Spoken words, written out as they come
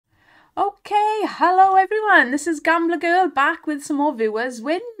hello everyone, this is Gambler Girl back with some more viewers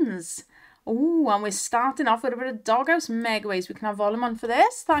wins. Oh, and we're starting off with a bit of Doghouse Megaways. We can have volume on for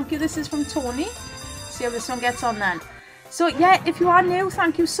this. Thank you, this is from Tony. See how this one gets on then. So yeah, if you are new,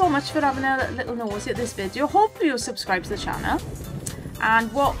 thank you so much for having a little nose at this video. Hopefully you'll subscribe to the channel.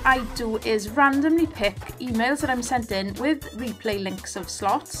 And what I do is randomly pick emails that I'm sent in with replay links of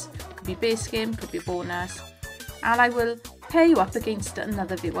slots. Could be base game, could be bonus. And I will pair you up against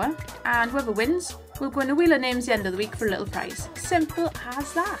another viewer, and whoever wins will go in a wheel of names at the end of the week for a little prize. Simple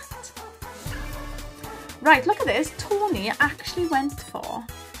as that. Right, look at this. Tony actually went for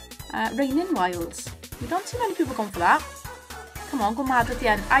Raining Wilds. We don't see many people going for that. Come on, go mad at the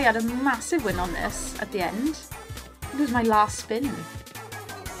end. I had a massive win on this at the end. It was my last spin.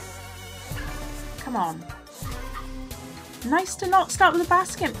 Come on. Nice to not start with a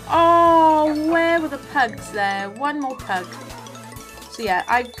basket. Oh, where were the pugs there? One more pug. So yeah,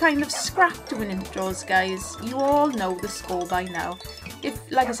 I've kind of scrapped doing intros, guys. You all know the score by now. If,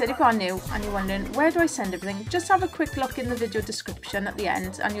 like I said, if you are new and you're wondering where do I send everything, just have a quick look in the video description at the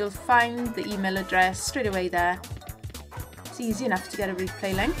end and you'll find the email address straight away there. It's easy enough to get a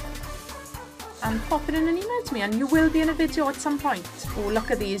replay link. And pop it in an email to me and you will be in a video at some point. Oh,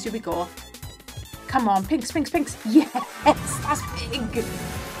 look at these, here we go. Come on, pinks, pinks, pinks. Yes, that's big.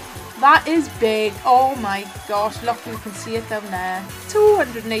 That is big. Oh my gosh, look, you can see it down there.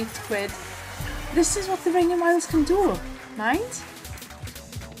 208 quid. This is what the Raining Wilds can do, right?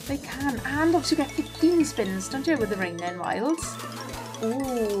 They can. And obviously you get 15 spins, don't you, with the Raining Wilds?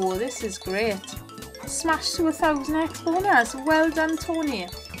 Oh, this is great. Smash to 1000x bonus. Well done, Tony.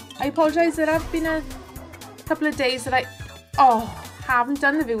 I apologise, there have been a couple of days that I haven't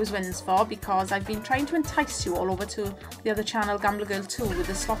done the viewers wins for because I've been trying to entice you all over to the other channel, Gambler Girl 2, with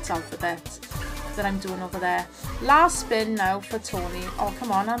the slots alphabet that I'm doing over there. Last spin now for Tony. Oh,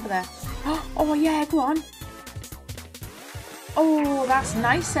 come on, over there. Oh yeah, go on. Oh, that's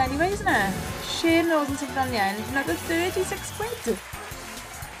nice anyway, isn't it? Shame there wasn't something on the end. Another 36 quid.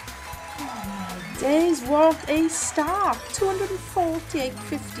 Oh my days, what a start.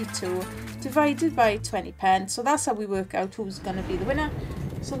 248.52 divided by 20 pence. So that's how we work out who's going to be the winner.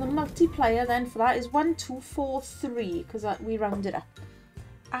 So the multiplier then for that is 1243 because we round it up.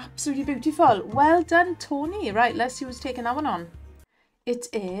 Absolutely beautiful. Well done, Tony. Right, let's see who's taking that one on. It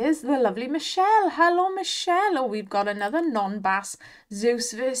is the lovely Michelle. Hello, Michelle. Oh, we've got another non-bass.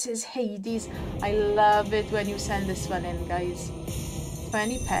 Zeus versus Hades. I love it when you send this one in, guys.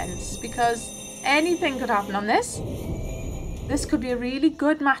 20 pence. Because anything could happen on this. This could be a really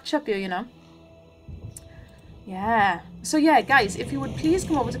good matchup here, you know. Yeah. So yeah, guys, if you would please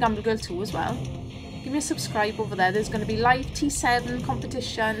come over to Gambler Girl 2 as well. Give me a subscribe over there. There's going to be live T7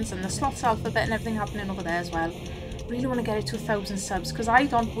 competitions and the slots alphabet and everything happening over there as well. Really want to get it to 1000 subs because I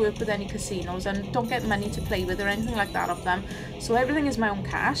don't work with any casinos and don't get money to play with or anything like that off them. So everything is my own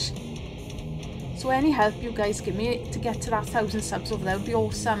cash. So any help you guys give me to get to that 1000 subs over there would be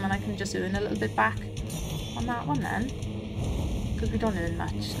awesome, and I can just earn a little bit back on that one then. Because we don't earn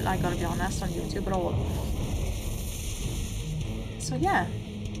much, I gotta be honest, on YouTube at all. So yeah,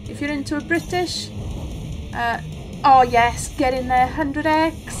 if you're into a British, oh yes, get in there,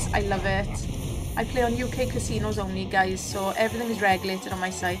 100x, I love it. I play on UK casinos only, guys, so everything is regulated on my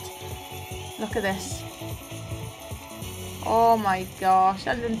site. Look at this. Oh my gosh,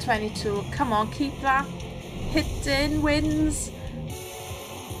 122. Come on, keep that hitting wins.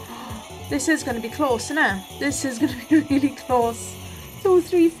 This is going to be close, isn't it? This is going to be really close.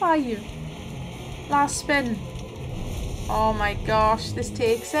 235. Last spin. Oh my gosh, this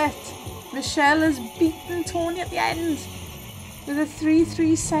takes it. Michelle has beaten Tony at the end with a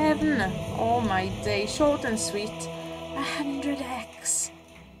 337. Oh my day, short and sweet. 100x.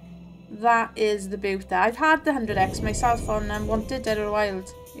 That is the beauty. I've had the 100x myself on Wanted Dead or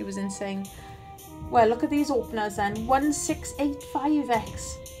Wild. It was insane. Well, look at these openers then.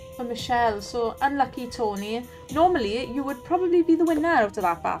 1685x for Michelle. So unlucky, Tony. Normally you would probably be the winner out of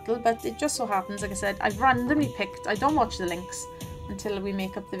that battle, but it just so happens, like I said, I've randomly picked. I don't watch the links until we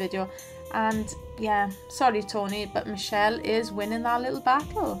make up the video. And yeah, sorry Tony, but Michelle is winning that little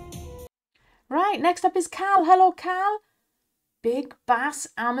battle. Right, next up is Cal. Hello, Cal. Big Bass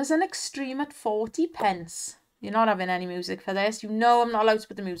Amazon Extreme at 40 pence. You're not having any music for this. You know I'm not allowed to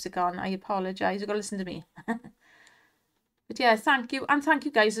put the music on. I apologise. You've got to listen to me. But yeah, thank you. And thank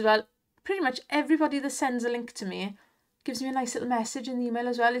you guys as well. Pretty much everybody that sends a link to me gives me a nice little message in the email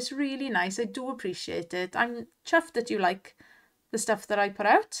as well. It's really nice. I do appreciate it. I'm chuffed that you like the stuff that I put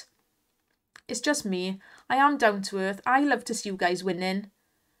out. It's just me. I am down to earth. I love to see you guys winning.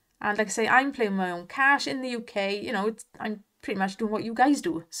 And like I say, I'm playing my own cash in the UK. You know, I'm pretty much doing what you guys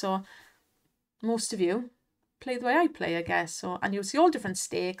do. So most of you play the way I play, I guess. So, and you'll see all different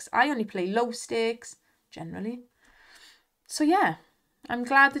stakes. I only play low stakes, generally. So yeah, I'm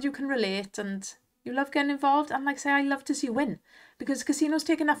glad that you can relate and you love getting involved. And like I say, I love to see you win, because casinos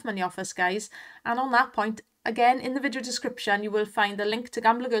take enough money off us, guys. And on that point, again, in the video description, you will find a link to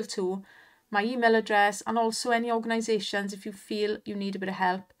Gambler Girl 2, my email address, and also any organisations if you feel you need a bit of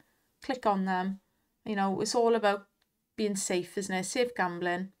help. Click on them. You know, it's all about being safe, isn't it? Safe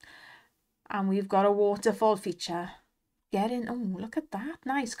gambling. And we've got a waterfall feature. Get in. Oh, look at that.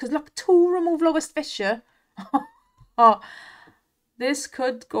 Nice. Because look, 2 remove lowest fish here. Oh, this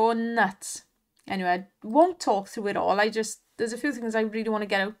could go nuts. Anyway, I won't talk through it all. There's a few things I really want to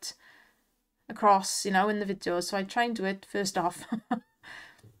get out across, you know, in the video. So I try and do it first off.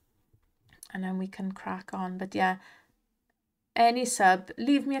 And then we can crack on. But yeah, any sub,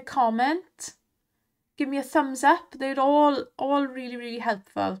 leave me a comment. Give me a thumbs up. They're all really, really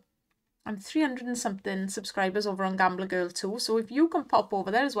helpful. I'm 300 and something subscribers over on Gambler Girl 2. So if you can pop over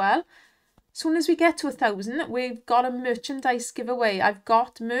there as well. As soon as we get to 1,000, we've got a merchandise giveaway. I've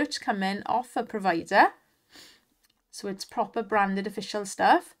got merch coming off a provider. So it's proper branded official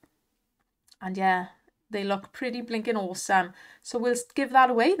stuff. And yeah, they look pretty blinking awesome. So we'll give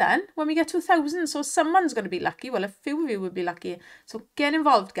that away then when we get to 1,000. So someone's going to be lucky. Well, a few of you will be lucky. So get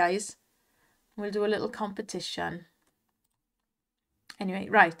involved, guys. We'll do a little competition. Anyway,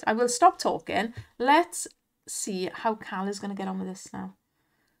 right. I will stop talking. Let's see how Cal is going to get on with this now.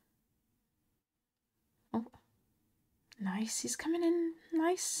 Oh, nice. He's coming in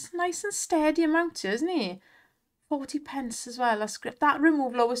nice and steady amount here, isn't he? 40 pence as well. That's great. That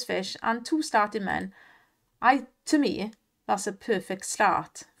remove lowest fish and 2 starting men. To me, that's a perfect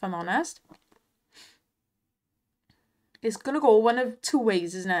start, if I'm honest. It's going to go one of 2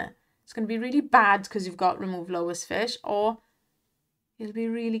 ways, isn't it? It's going to be really bad because you've got remove lowest fish, or it'll be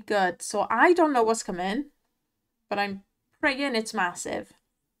really good. So I don't know what's coming, but I'm praying it's massive.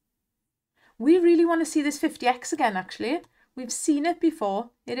 We really want to see this 50x again, actually. We've seen it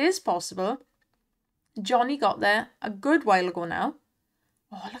before. It is possible. Johnny got there a good while ago now.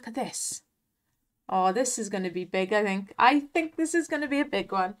 Oh, look at this. Oh, this is going to be big, I think. I think this is going to be a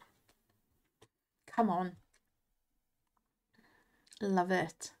big one. Come on. Love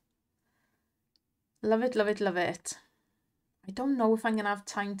it. Love it, love it, love it. I don't know if I'm going to have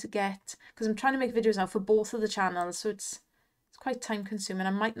time to get... Because I'm trying to make videos now for both of the channels, so it's quite time consuming. I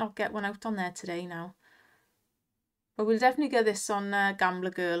might not get one out on there today now. But we'll definitely get this on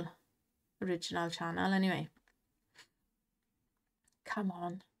Gambler Girl original channel anyway. Come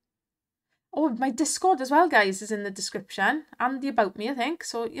on. Oh, my Discord as well, guys, is in the description. And the About Me, I think.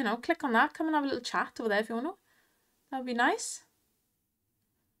 So, you know, click on that. Come and have a little chat over there if you want to. That would be nice.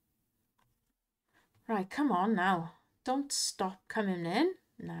 Right, come on now. Don't stop coming in.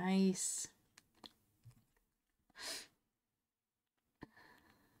 Nice.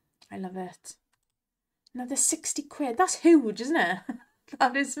 I love it. Another 60 quid. That's huge, isn't it?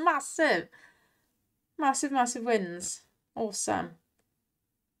 That is massive. Massive, massive wins. Awesome.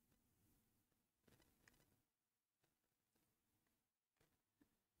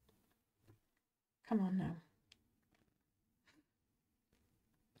 Come on now.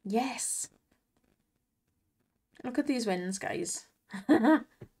 Yes. Look at these wins, guys.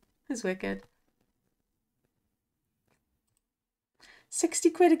 It's wicked. 60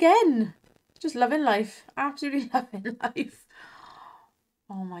 quid again. Just loving life. Absolutely loving life.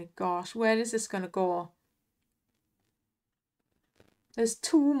 Oh my gosh. Where is this going to go? There's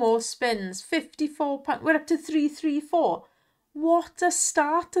 2 more spins. £54. We're up to 334. What a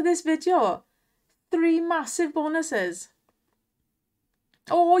start to this video. 3 massive bonuses.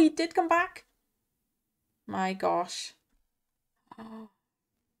 Oh, he did come back. My gosh.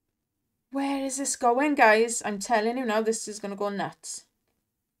 Where is this going, guys? I'm telling you now, this is going to go nuts.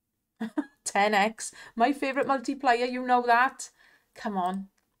 10x. My favourite multiplier, you know that. Come on.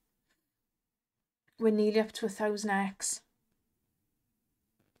 We're nearly up to 1000x.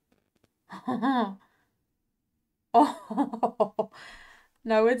 Oh,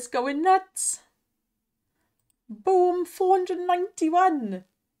 now it's going nuts. Boom, 491.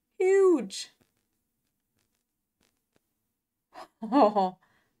 Huge. Oh.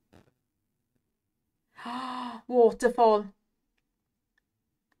 Waterfall.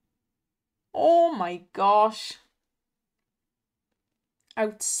 Oh my gosh.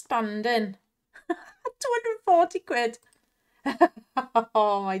 Outstanding. 240 quid.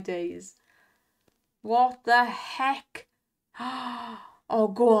 Oh my days. What the heck? Oh,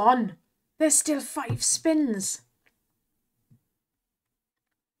 go on. There's still 5 spins.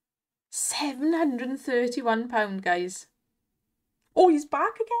 £731, guys. Oh, he's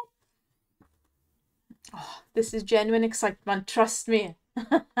back again. Oh, this is genuine excitement, trust me.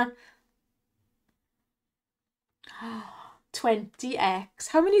 20x.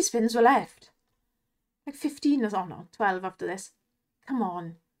 How many spins were left? Like 15 or oh no, 12 after this. Come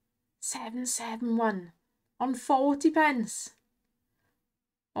on. 771 on 40 pence.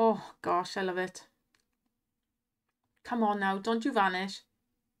 Oh gosh, I love it. Come on now, don't you vanish.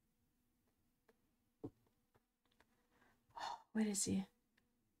 Oh, where is he?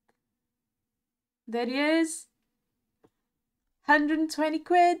 There he is. 120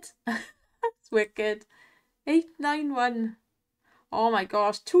 quid. That's wicked. 891. Oh my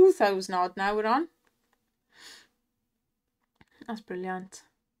gosh, 2,000 odd now we're on. That's brilliant.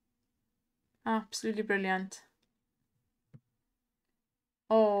 Absolutely brilliant.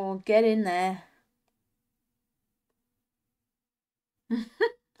 Oh, get in there.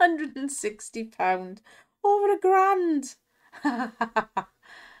 £160. Over £1,000.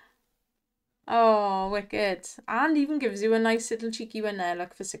 Oh, wicked. And even gives you a nice little cheeky one there,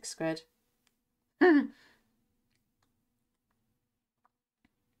 look, for £6.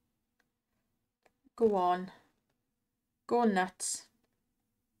 Go on. Go nuts.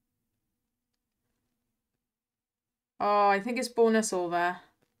 Oh, I think it's bonus over.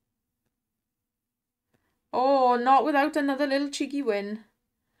 Oh, not without another little cheeky win.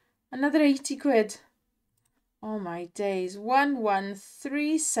 Another 80 quid. Oh my days.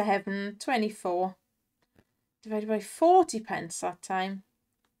 1137.24 divided by 40 pence that time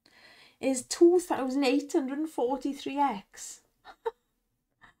is 2,843x.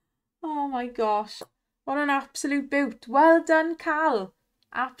 Oh my gosh. What an absolute boot. Well done, Cal.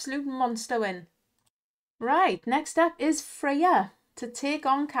 Absolute monster win. Right, next up is Freya to take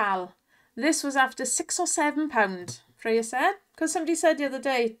on Cal. This was after £6 or £7, Freya said, because somebody said the other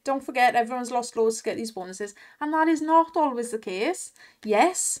day, don't forget everyone's lost loads to get these bonuses, and that is not always the case.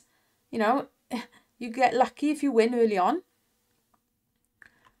 Yes, you know, you get lucky if you win early on,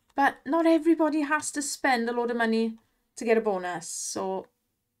 but not everybody has to spend a load of money to get a bonus. So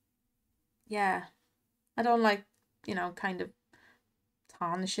yeah, I don't like, you know, kind of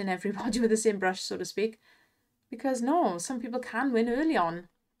tarnishing everybody with the same brush, so to speak, because no, some people can win early on.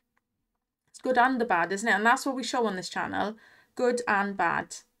 It's good and the bad, isn't it? And that's what we show on this channel, good and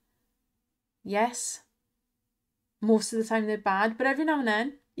bad. Yes, most of the time they're bad, but every now and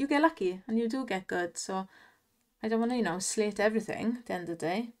then you get lucky and you do get good. So I don't want to, you know, slate everything at the end of the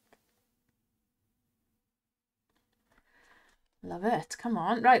day. Love it. Come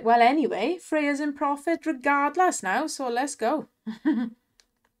on. Right, well, anyway, Freya's in profit regardless now, so let's go.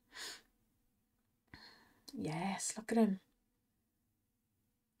 Yes, look at him.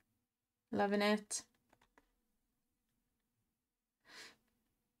 Loving it.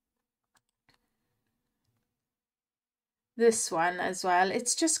 This one as well.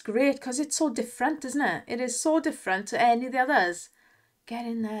 It's just great because it's so different, isn't it? It is so different to any of the others. Get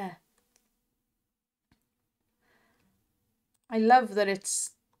in there. I love that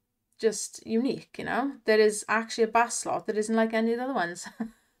it's just unique, you know. There is actually a bass slot that isn't like any of the other ones.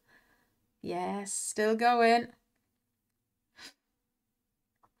 Yes, still going.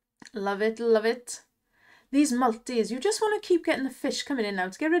 Love it, love it. These multis, you just want to keep getting the fish coming in now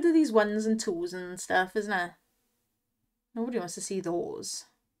to get rid of these ones and twos and stuff, isn't it? Nobody wants to see those.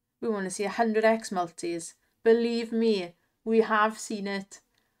 We want to see 100x multis. Believe me, we have seen it.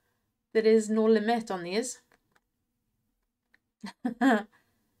 There is no limit on these.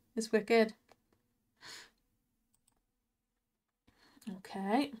 It's wicked.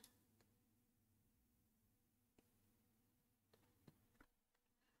 Okay.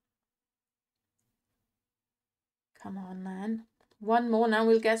 Come on then. One more now,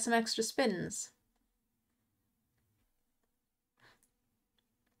 we'll get some extra spins.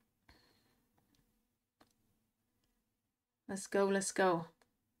 Let's go, let's go.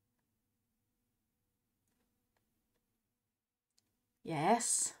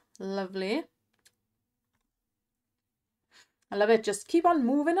 Yes, lovely. I love it. Just keep on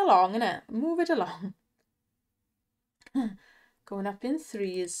moving along, innit? Move it along. Going up in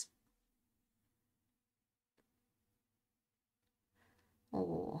threes.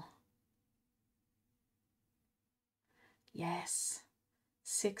 Oh. Yes.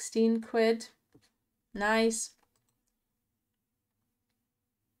 16 quid. Nice.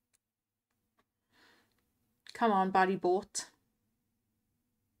 Come on, Barry Boat.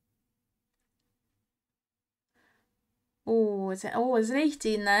 Oh, is it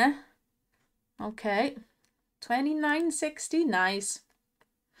 18 there? Okay. 29.60. Nice.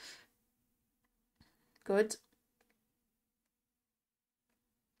 Good.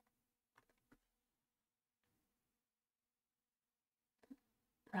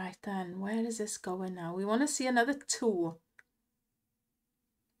 Right then, where is this going now? We want to see another 2.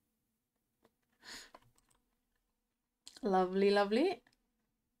 Lovely, lovely.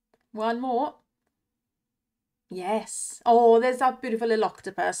 One more. Yes. Oh, there's that beautiful little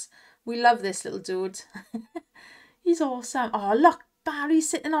octopus. We love this little dude. He's awesome. Oh, look, Barry's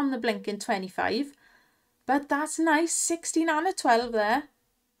sitting on the blinking 25. But that's nice. 16 and a 12 there.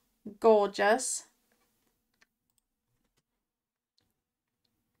 Gorgeous.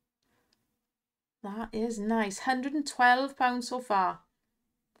 That is nice. £112 so far.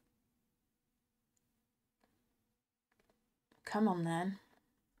 Come on then.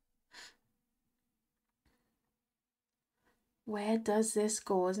 Where does this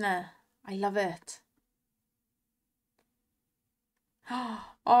go, isn't it? I love it.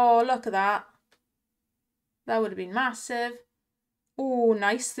 Oh, look at that. That would have been massive. Oh,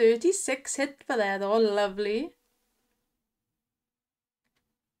 nice 36 hit for there though. Lovely.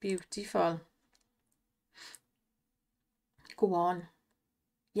 Beautiful. Go on.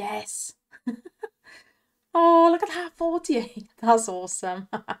 Yes. Oh, look at that, 48. That's awesome.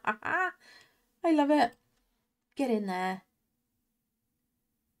 I love it. Get in there.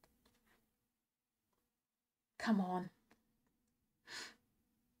 Come on.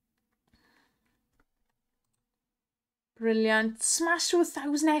 Brilliant. Smash through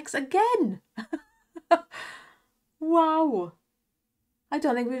 1000x again. Wow. I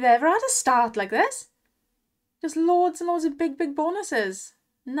don't think we've ever had a start like this. Just loads and loads of big, big bonuses.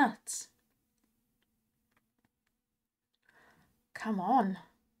 Nuts. Come on.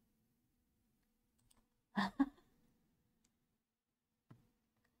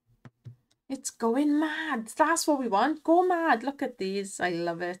 It's going mad. That's what we want. Go mad. Look at these. I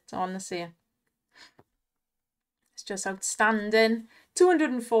love it, honestly. It's just outstanding.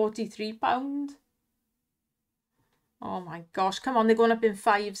 £243. Oh my gosh. Come on, they're going up in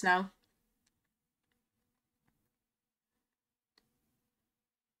 5s now.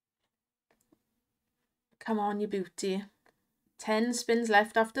 Come on, you beauty. 10 spins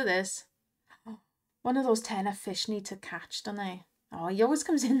left after this. One of those 10 fish need to catch, don't they? Oh, he always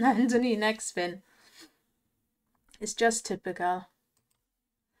comes in then, doesn't he? Next spin. It's just typical.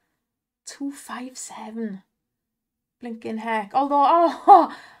 257. Blinking heck. Although,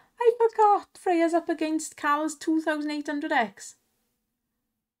 oh, I forgot. Freya's up against Cal's 2800x.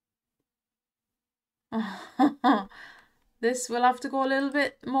 This will have to go a little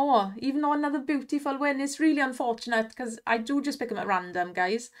bit more. Even though another beautiful win. It's really unfortunate because I do just pick them at random,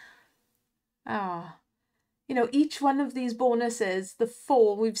 guys. Ah. You know, each one of these bonuses, the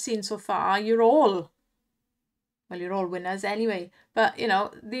 4 we've seen so far, you're all winners anyway. But, you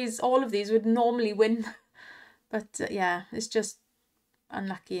know, all of these would normally win. But, yeah, it's just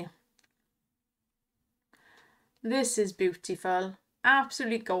unlucky. This is beautiful.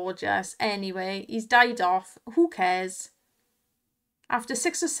 Absolutely gorgeous. Anyway, he's died off. Who cares? After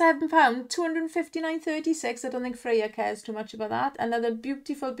 £6 or £7, 259.36. I don't think Freya cares too much about that. Another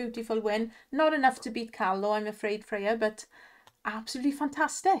beautiful, beautiful win. Not enough to beat Cal though, I'm afraid, Freya, but absolutely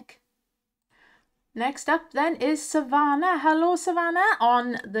fantastic. Next up then is Savannah. Hello, Savannah,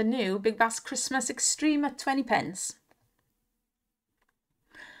 on the new Big Bass Christmas Extreme at 20 pence.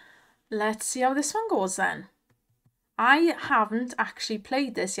 Let's see how this one goes then. I haven't actually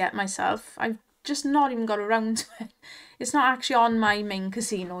played this yet myself. I've just not even got around to it. It's not actually on my main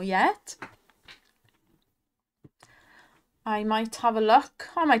casino yet. I might have a look.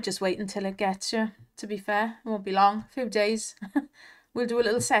 I might just wait until it gets here, to be fair. It won't be long, a few days. We'll do a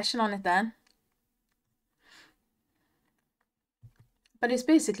little session on it then. But it's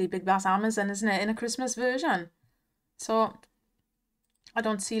basically Big Bass Amazon, isn't it, in a Christmas version. So I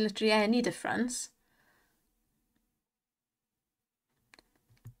don't see literally any difference.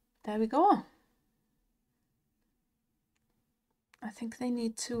 There we go. I think they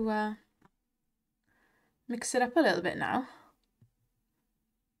need to mix it up a little bit now.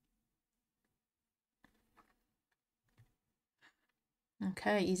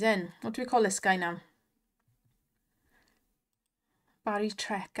 Okay, he's in. What do we call this guy now? Barry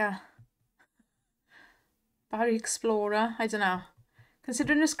Trekker. Barry Explorer. I don't know.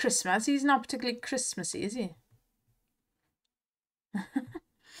 Considering it's Christmas, he's not particularly Christmassy, is he?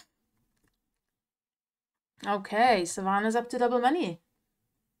 Okay, Savannah's up to double money.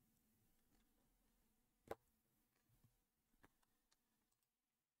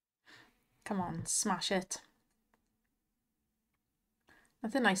 Come on, smash it.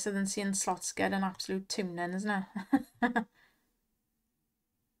 Nothing nicer than seeing slots get an absolute tuning, isn't it?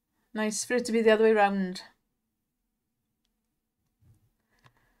 Nice for it to be the other way round.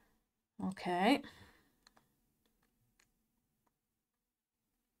 Okay.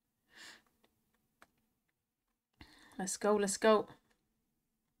 Let's go, let's go.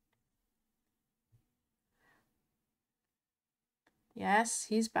 Yes,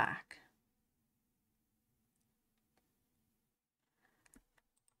 he's back.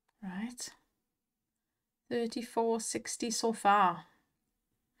 Right. 34.60 so far.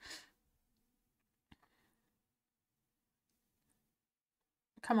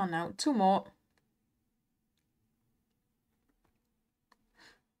 Come on now, 2 more.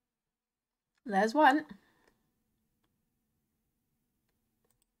 There's 1.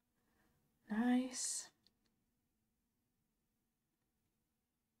 Nice.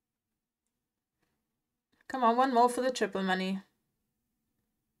 Come on, 1 more for the triple money.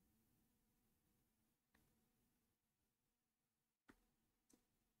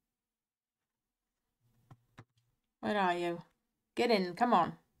 Where are you? Get in, come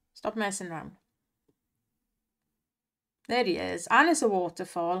on. Stop messing around. There he is. And it's a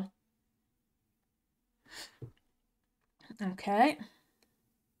waterfall. Okay.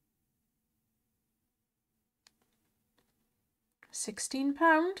 £16.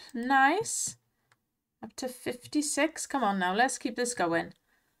 Nice. Up to 56. Come on now, let's keep this going.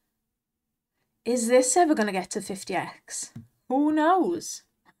 Is this ever going to get to 50x? Who knows?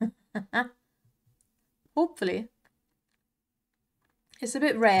 Hopefully. It's a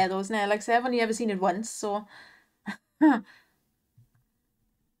bit rare though, isn't it? Like I said, I've only ever seen it once, so...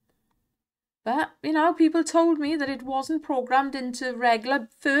 But, you know, people told me that it wasn't programmed into regular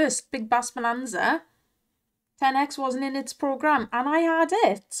first Big Bass Bonanza. 10x wasn't in its program, and I had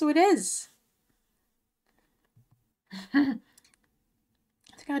it, so it is. I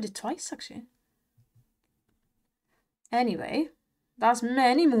think I had it twice, actually. Anyway, that's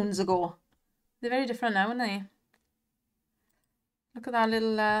many moons ago. They're very different now, aren't they? Look at that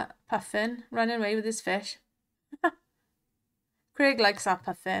little puffin running away with his fish. Craig likes that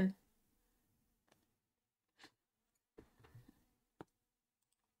puffin.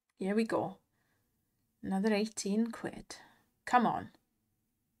 Here we go. Another 18 quid. Come on.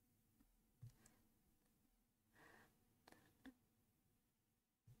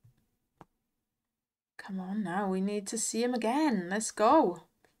 Come on now, we need to see him again. Let's go.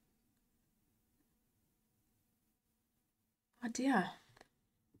 Oh dear.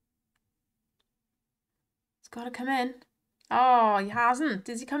 It's got to come in. Oh, he hasn't.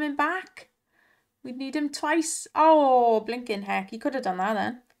 Is he coming back? We'd need him twice. Oh, blinking heck. He could have done that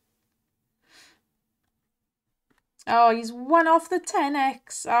then. Oh, he's 1 off the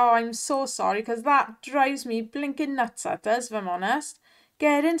 10x. Oh, I'm so sorry, because that drives me blinking nuts at us, if I'm honest.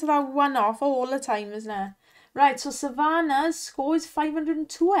 Get into that 1 off all the time, isn't it? Right, so Savannah's score is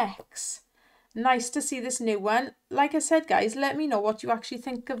 502x. Nice to see this new one. Like I said, guys, let me know what you actually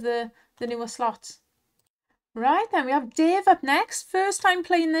think of the newer slots. Right, then we have Dave up next. First time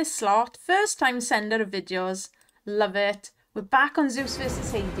playing this slot. First time sender of videos. Love it. We're back on Zeus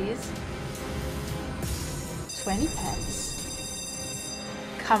versus Hades. 20 pence.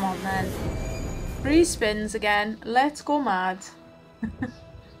 Come on then. 3 spins again. Let's go mad. I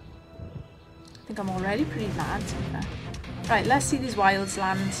think I'm already pretty mad. Right, let's see these wilds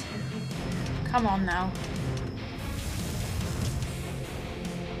land. Come on now.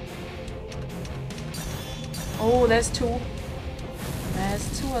 Oh, there's 2.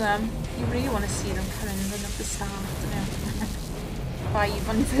 There's 2 of them. You really want to see them come in right at the start, don't you? 5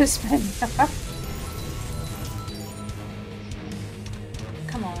 on the first spin.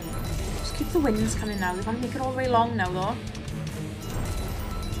 Come on. Just keep the wins coming now. They can't make it all the way long now, though.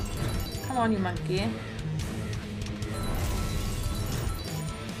 Come on, you monkey.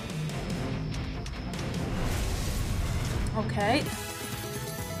 Okay.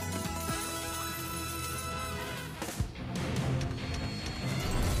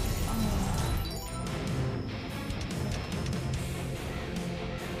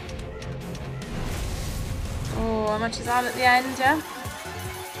 Oh, how much is that at the end, yeah?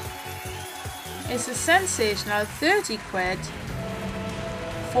 It's a sensational 30 quid.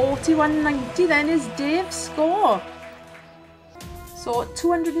 41.90 then is Dave's score. So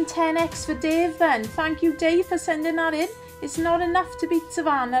 210x for Dave then. Thank you, Dave, for sending that in. It's not enough to beat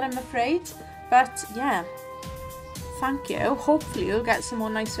Savannah, I'm afraid. But yeah, thank you. Hopefully you'll get some more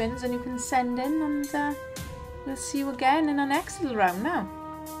nice wins and you can send in, and we'll see you again in our next little round now.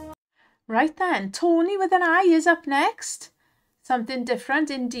 Right then, Tony with an I is up next. Something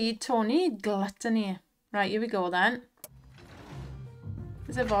different indeed, Tony. Gluttony. Right, here we go then.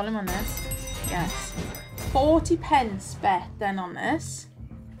 Is there volume on this? Yes. 40 pence bet then on this.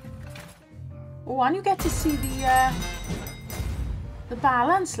 Oh, and you get to see the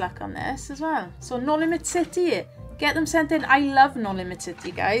balance luck on this as well. So No Limit City, get them sent in. I love No Limit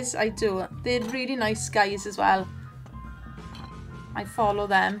City, guys. I do. They're really nice guys as well. I follow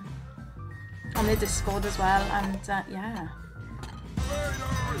them on their Discord as well, and yeah.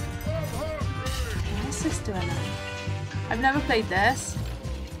 What's this doing now? I've never played this.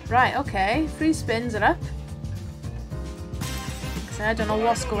 Right, okay. 3 spins are up. So I don't know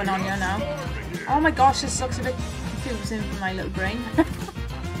what's going on here now. Oh my gosh, this looks a bit confusing for my little brain.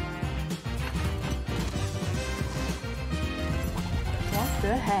 What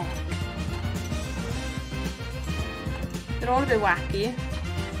the heck? They're all a bit wacky.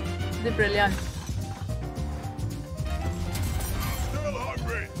 They're brilliant.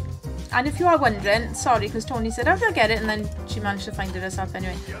 And if you are wondering, sorry, because Tony said, how do I get it? And then she managed to find it herself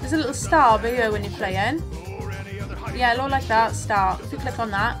anyway. There's a little star over here when you're playing. Yellow like that, star. If you click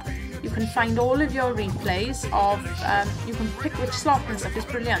on that, you can find all of your replays of, you can pick which slot and stuff. It's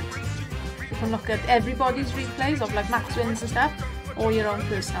brilliant. You can look at everybody's replays of like max wins and stuff, or your own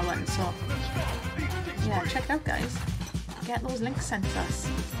personal ones. So, yeah, check it out, guys. Get those links sent to us.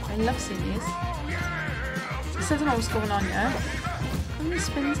 I love seeing these. This doesn't know what's going on here. How many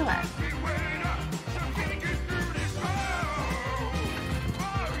spins are left?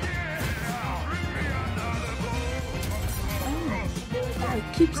 Oh,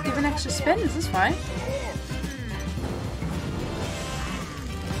 it keeps giving extra spins, that's fine.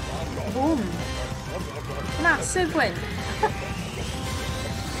 Boom. Massive win.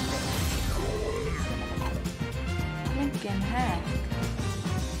 Blinking heck.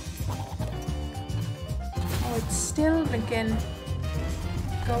 Oh, it's still blinking.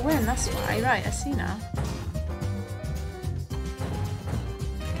 Go in, that's why. Right, I see now.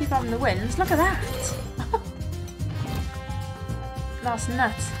 Keep having the wins. Look at that. That's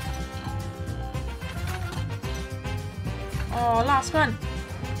nuts. Oh, last one.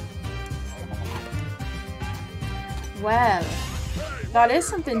 Well, that is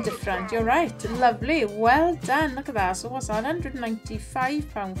something different. You're right. Lovely. Well done. Look at that. So what's that?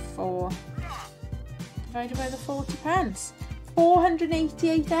 £195 for divided by the 40 pence.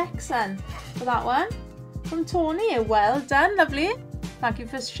 488x then for that one from Tony. Well done, lovely. Thank you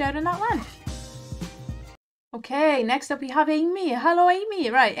for sharing that one. Okay, next up we have Amy. Hello, Amy.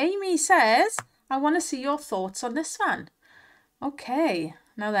 Right, Amy says, I want to see your thoughts on this one. Okay,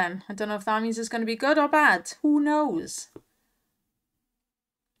 now then, I don't know if that means it's going to be good or bad. Who knows?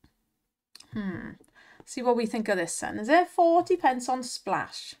 See what we think of this then. Is it 40 pence on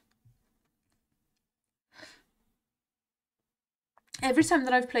Splash? Every time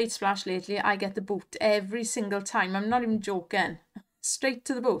that I've played Splash lately, I get the boot every single time. I'm not even joking. Straight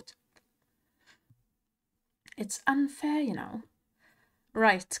to the boot. It's unfair, you know.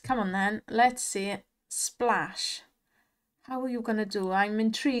 Right, come on then. Let's see. Splash. How are you going to do? I'm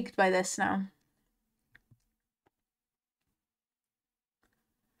intrigued by this now.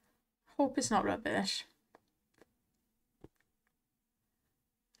 Hope it's not rubbish.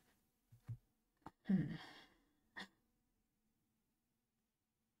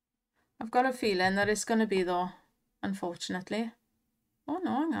 I've got a feeling that it's going to be though, unfortunately. Oh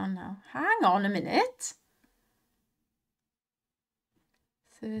no, hang on now. Hang on a minute.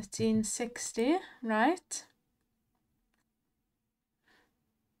 1360, right.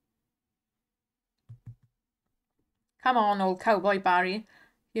 Come on, old cowboy Barry.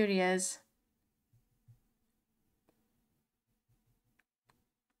 Here he is.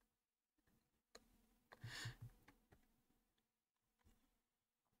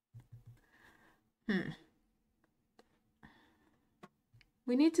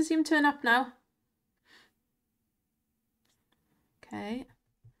 We need to see him turn up now. Okay.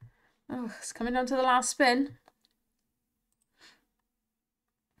 Oh, it's coming down to the last spin.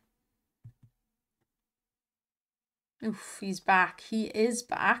 Oof, he's back. He is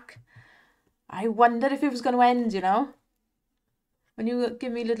back. I wondered if it was going to end, you know. When you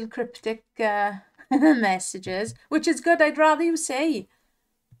give me little cryptic messages, which is good. I'd rather you say,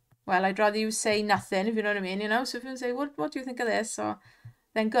 well, I'd rather you say nothing, if you know what I mean, you know. So if you say, what do you think of this? Or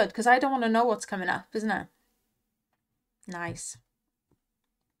then good, because I don't want to know what's coming up, isn't it? Nice.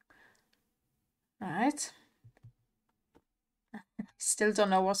 Right. Still don't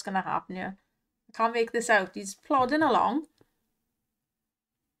know what's going to happen here. I can't make this out. He's plodding along.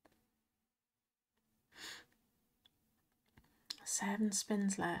 Seven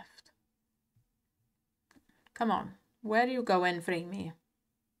spins left. Come on. Where are you going, Freemy?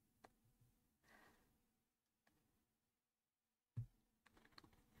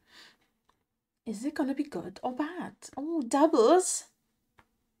 Is it going to be good or bad? Oh, doubles.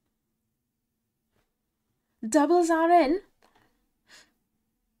 Doubles are in.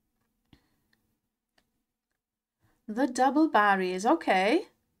 The double Barry is okay.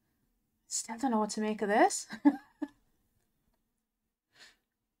 Still don't know what to make of this.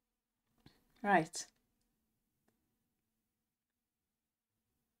 Right.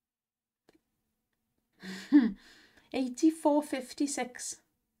 $84.56.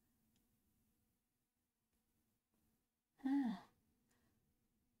 Oh.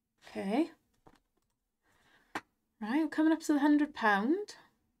 Okay. Right, we're coming up to the £100.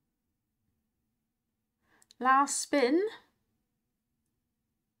 Last spin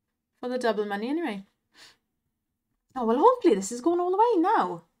for the double money anyway. Oh, well, hopefully this is going all the way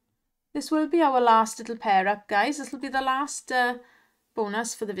now. This will be our last little pair up, guys. This will be the last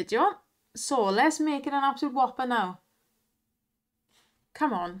bonus for the video. So let's make it an absolute whopper now.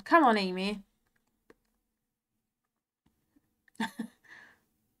 Come on, Amy.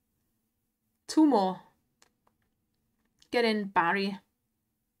 Two more. Get in, Barry.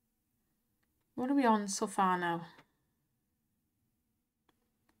 What are we on so far now?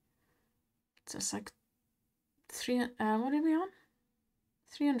 It's like what are we on?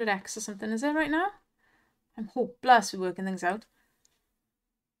 300x or something, is it right now? I'm hopeless with working things out.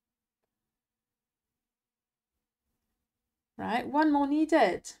 Right, one more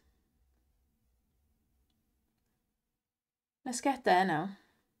needed. Let's get there now.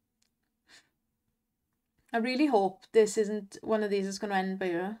 I really hope this isn't one of these is going to end by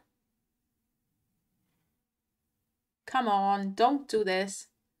here. Come on, don't do this.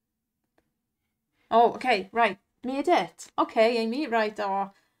 Oh, okay, right. Made it. Okay, Amy, right.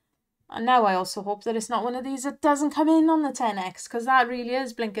 Oh. And now I also hope that it's not one of these that doesn't come in on the 10x, because that really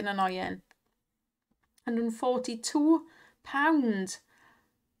is blinking annoying. £142.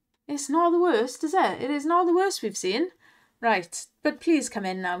 It's not the worst, is it? It is not the worst we've seen. Right, but please come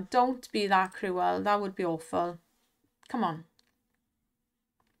in now. Don't be that cruel. That would be awful. Come on.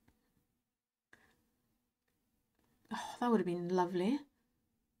 Oh, that would have been lovely.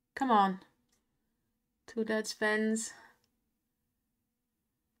 Come on. 2 dead spins.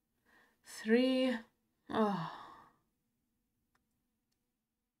 3. Oh.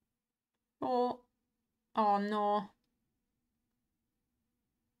 4. Oh no.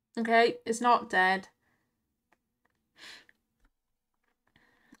 Okay, it's not dead.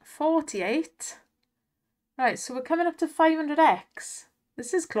 48. Right, so we're coming up to 500x.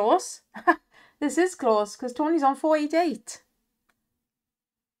 This is close. This is close because Tony's on 488.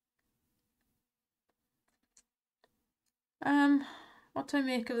 What do I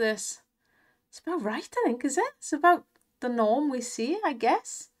make of this? It's about right, I think, is it? It's about the norm we see, I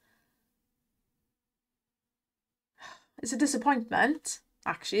guess. It's a disappointment,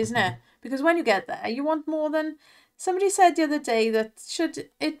 actually, isn't it? Because when you get there, you want more than... Somebody said the other day that should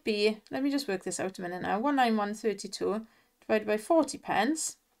it be... Let me just work this out a minute now. 191.32 divided by 40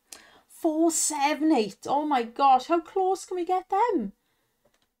 pence. 478. Oh my gosh, how close can we get them?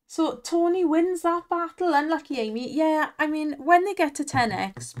 So Tony wins that battle. Unlucky Amy. Yeah, I mean, when they get to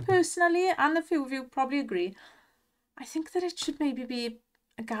 10x, personally, and a few of you probably agree, I think that it should maybe be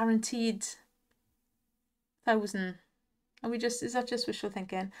a guaranteed 1,000. Is that just wishful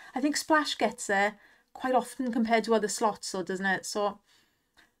thinking? I think Splash gets there quite often compared to other slots, though, doesn't it? So,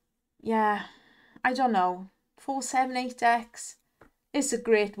 yeah, I don't know. 478x. It's a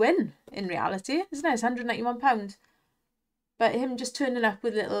great win in reality, isn't it? It's £191. But him just turning up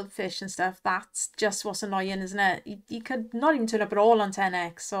with little fish and stuff, that's just what's annoying, isn't it? He could not even turn up at all on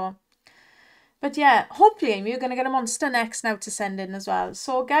 10x. So, but yeah, hopefully, Amy, you're going to get a monster next now to send in as well.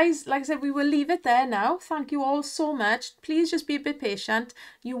 So, guys, like I said, we will leave it there now. Thank you all so much. Please just be a bit patient.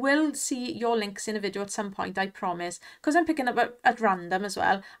 You will see your links in a video at some point, I promise. Because I'm picking up at random as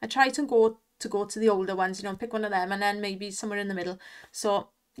well. I try to go to the older ones, you know, pick one of them and then maybe somewhere in the middle. So,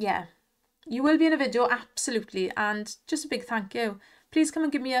 yeah. You will be in a video, absolutely, and just a big thank you. Please come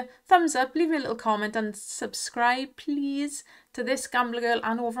and give me a thumbs up, leave me a little comment and subscribe, please, to this Gambler Girl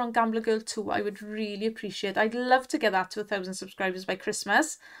and over on Gambler Girl 2. I would really appreciate it. I'd love to get that to 1,000 subscribers by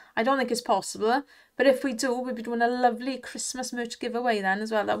Christmas. I don't think it's possible, but if we do, we'll be doing a lovely Christmas merch giveaway then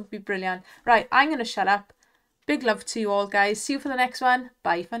as well. That would be brilliant. Right, I'm going to shut up. Big love to you all, guys. See you for the next one.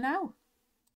 Bye for now.